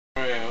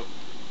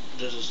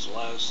this is the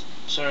last.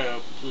 Sorry,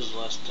 this is the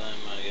last time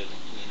I get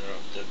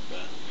interrupted,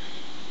 but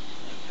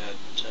I've had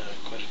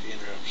quite a few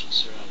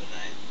interruptions throughout the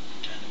night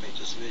trying to make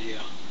this video.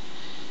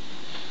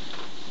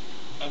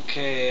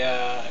 Okay,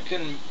 I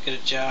couldn't get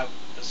a job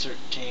at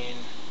 13.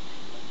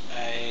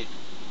 I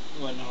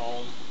went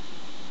home,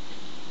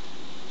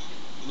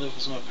 lived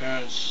with my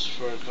parents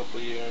for a couple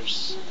of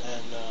years,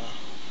 and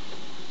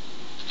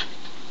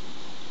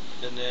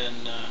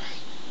then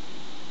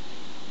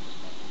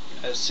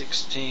at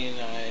 16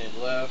 I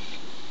left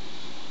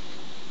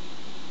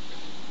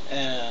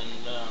and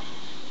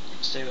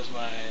stayed with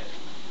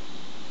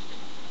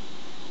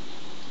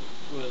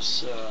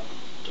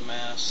the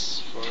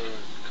Mass for a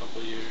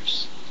couple of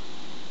years,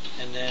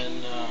 and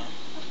then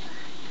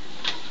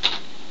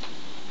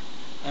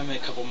I mean a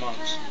couple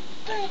months,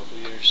 a couple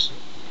of years,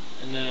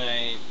 and then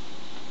I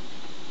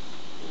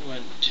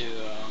went to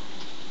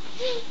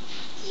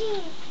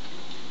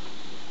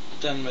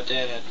then my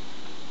dad had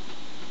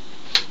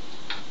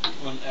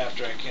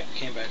after I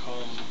came back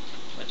home,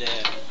 my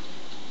dad,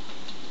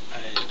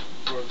 I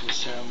worked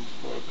with him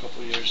for a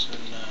couple of years,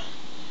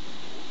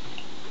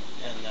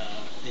 and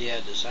he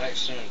had this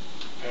accident,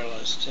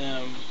 paralyzed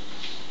him,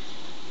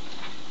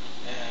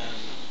 and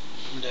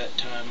at that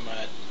time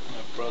my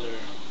brother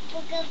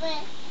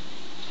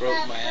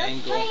broke my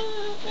ankle,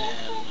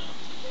 and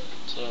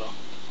so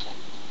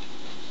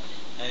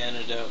I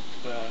ended up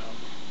that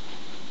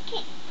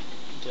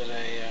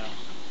I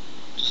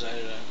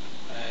decided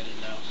I had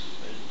enough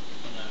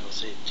when I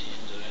was 18,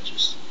 that I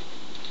just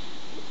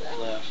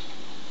left.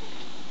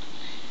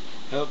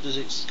 I hope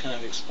this kind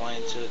of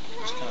explains it.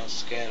 It's kind of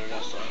scattered, I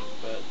think,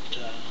 but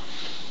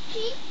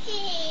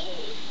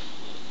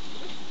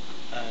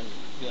I'm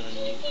gonna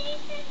need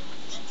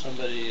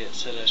somebody that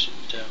said I should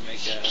have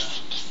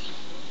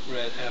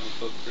a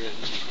book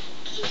written,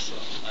 so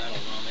I don't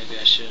know, maybe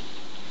I should.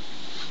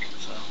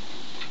 So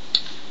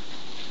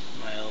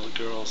my little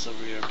girl's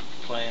over here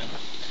playing.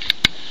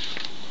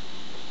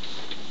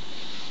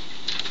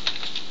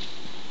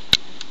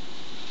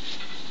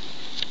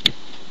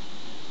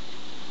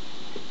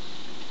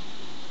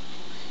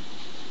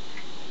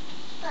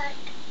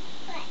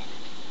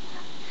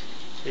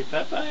 Say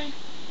bye-bye.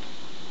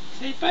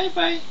 Say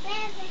bye-bye.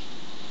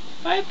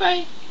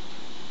 Bye-bye.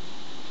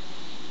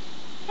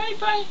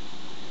 Bye-bye.